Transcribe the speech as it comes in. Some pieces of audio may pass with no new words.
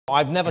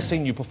I've never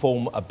seen you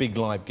perform a big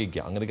live gig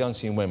yet. I'm going to go and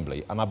see you in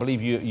Wembley, and I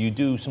believe you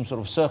do some sort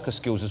of circus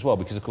skills as well,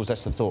 because of course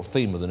that's the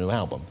theme of the new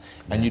album.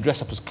 And you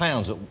dress up as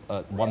clowns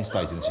at one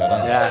stage in the show,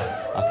 don't you?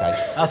 Yeah.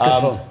 Okay. That's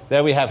good fun.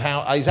 There we have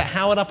is that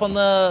Howard up on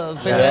the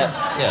thing there?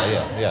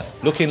 Yeah.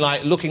 Looking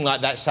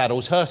like that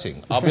saddle's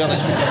hurting. I'll be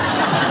honest with you.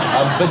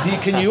 But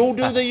can you all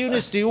do the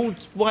do you all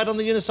ride on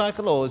the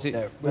unicycle, or is it?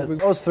 Yeah,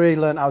 us three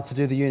learned how to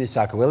do the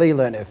unicycle. Willie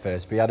learned it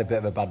first, but he had a bit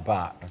of a bad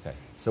back. Okay.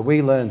 So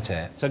we learnt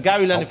it. So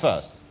Gary learned it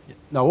first?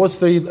 No, us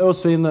three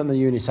learnt the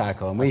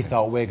unicycle, and we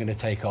thought we're going to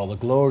take all the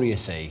glory, you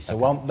see. So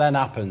what then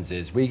happens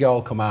is we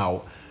all come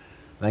out,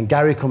 and then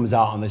Gary comes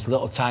out on this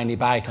little tiny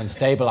bike on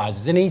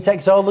stabilisers, and he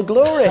takes all the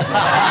glory.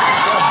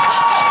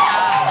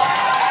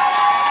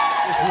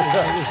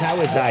 It was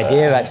Howard's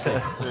idea,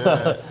 actually.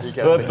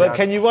 But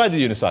can you ride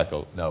the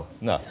unicycle? No.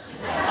 No.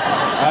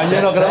 And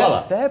you're not going to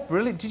bother? They're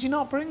brilliant. Did you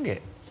not bring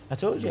it? I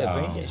told you, I'd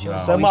bring it. Sure.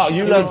 So, Mark,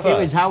 you learned first. It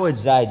was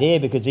Howard's idea,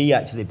 because he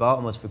actually bought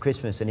them us for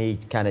Christmas, and he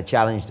kind of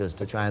challenged us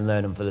to try and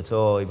learn them for the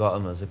tour. He bought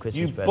them as a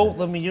Christmas present. You bought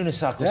them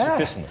unicycles for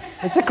Christmas?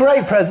 It's a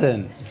great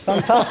present. It's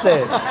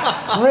fantastic.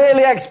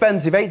 Really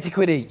expensive, 80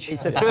 quid each.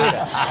 It's the first,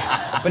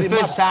 the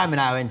first time in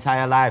our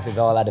entire life we've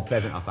all had a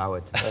present off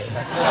Howard.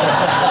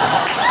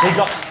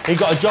 He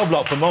got a job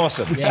lot from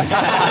Morrison.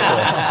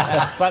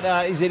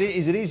 But is it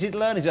easy to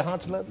learn? Is it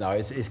hard to learn? No,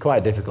 it's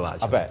quite difficult,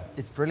 actually. I bet.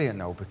 It's brilliant,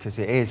 though, because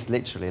it is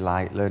literally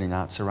like learning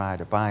how to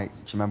ride a bike. Do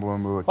you remember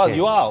when we were kids?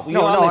 Well,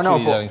 you are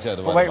literally learning to ride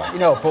a bike. You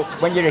know, but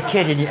when you're a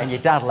kid and your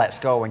dad lets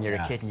go when you're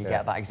a kid and you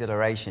get that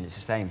exhilaration, it's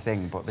the same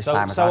thing, but this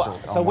time as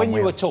adults. So when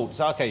you were taught,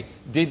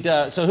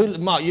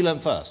 Mark, you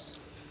learned first?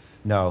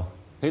 No.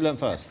 Who learned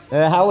first?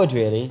 Howard,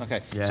 really.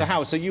 Okay. Yeah. So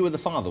Howard, you were the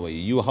father, were you?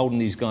 You were holding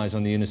these guys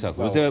on the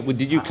unicycle.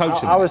 Did you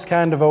coach them? I was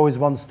kind of always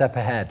one step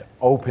ahead,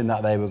 hoping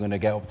that they were going to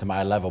get up to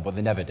my level, but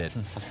they never did.